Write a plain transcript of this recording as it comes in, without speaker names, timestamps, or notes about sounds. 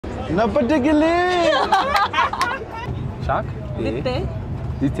Not particularly. Shak, Dite,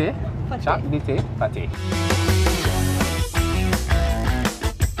 Dite, Shak, Dite, Pate.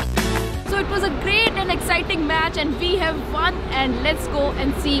 So it was a great and exciting match and we have won and let's go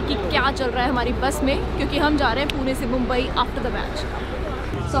and see कि क्या चल रहा है हमारी बस में क्योंकि हम जा रहे हैं पुणे से Mumbai after the match.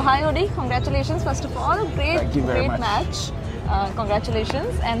 So hi Odi, congratulations first of all, great match.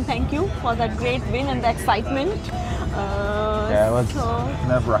 Congratulations and thank you for that great win and the excitement. Yeah, it was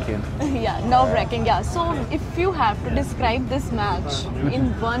nerve-wracking. Yeah, nerve-wracking. Yeah. So if you have to describe this match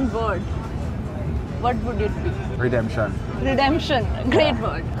in one word, what would it be? Redemption. Redemption. Great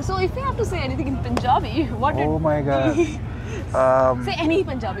word. So if you have to say anything in Punjabi, what? Oh my God. Say any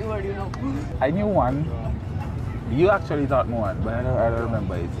Punjabi word you know. I knew one. You actually taught me one, but I don't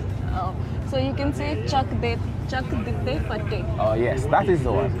remember it. So you can say chak ditte fate. Oh yes, that is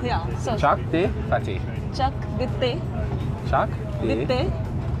the one. Yeah. So Chak de fate. chak ditte. Chak de Ditte.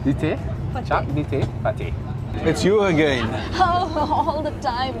 Dite. Chak dite fate. It's you again. All the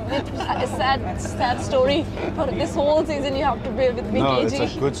time. It's a sad story. For this whole season you have to be with me, No, KG. it's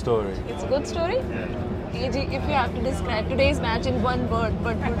a good story. It's a good story? KG, if you have to describe today's match in one word,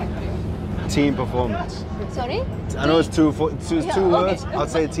 what would it be? Team performance. Sorry? I know it's two words. Okay. I'll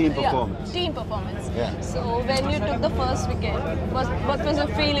say team performance. Yeah, team performance. Yeah. So when you took the first wicket, what was your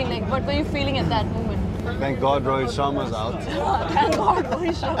feeling like? What were you feeling at that moment? Thank God Rohit Sharma's out. Thank God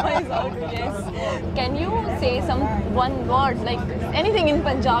Rohit Sharma is out, yes. Can you say one word, like anything in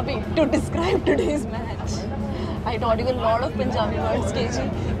Punjabi to describe today's match? I taught you a lot of Punjabi words, KG.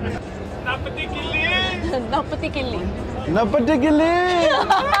 Napati killi. Napati killi. Not particularly.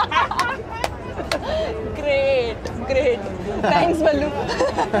 Great. Thanks, Ballu.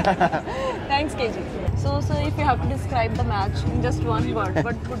 Thanks, KG. So, if you have to describe the match in just one word,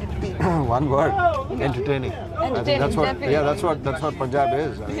 what would it be? One word. Entertaining. I think that's what. Definitely. Yeah, that's what Punjab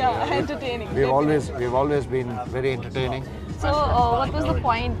is. I mean, Yeah, entertaining. We've always been very entertaining. So, what was the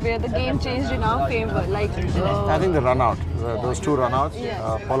point where the game changed in our favor? Like, I think the run out, those two run outs, Yes.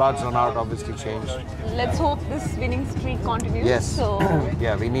 Pollard's run out obviously changed. let's hope this winning streak continues. Yes. So,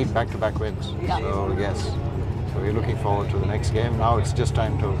 Yeah, we need back-to-back wins. Yeah. So yes, so we're looking forward to the next game. Now it's just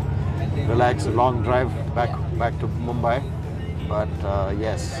time to relax. A long drive back to Mumbai, but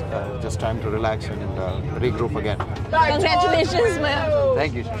yes, just time to relax and regroup again. congratulations, man.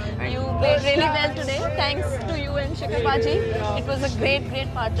 Thank you. You played really well today. Thanks to you and Shikhar Paji. It was a great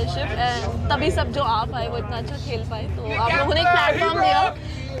partnership. And तभी सब जो आ पाए वो इतना अच्छा खेल पाए. तो आप लोगों ने एक प्लेटफॉर्म दिया.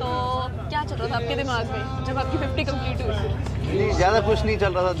 तो क्या चल रहा था आपके दिमाग में जब आपकी 50 कंप्लीट हुई? ज़्यादा कुछ नहीं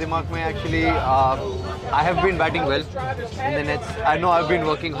चल रहा था दिमाग में. Actually, I have been batting well in the nets. I know I've been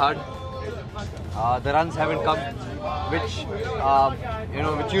working hard. The runs haven't come, which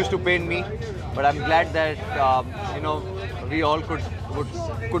used to pain me. But I'm glad that we all could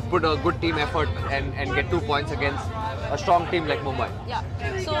put a good team effort and get 2 points against a strong team like Mumbai. Yeah.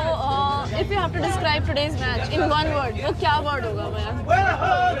 So if you have to describe today's match in one word, वो क्या word होगा भैया?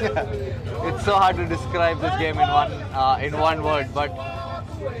 It's so hard to describe this game in one word, but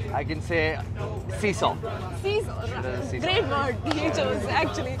I can say seesaw. Seesaw. Seesaw. Great word he chose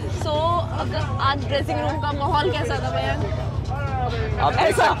actually. So आज dressing room का माहौल कैसा था भैया? आप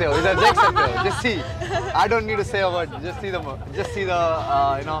देख सकते हो, इधर देख सकते हो. Just see. I don't need to say a word. Just see the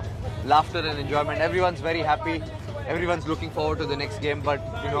laughter and enjoyment. Everyone's very happy. Everyone's looking forward to the next game. But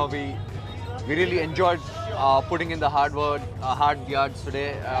we really enjoyed putting in the hard yards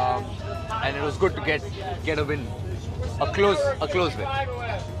today, and it was good to get a win, a close win.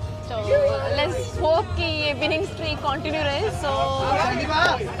 So let's hope कि ये winning streak continue रहे. So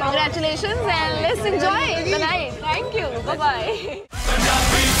congratulations and let's enjoy the night. Thank you. Bye bye.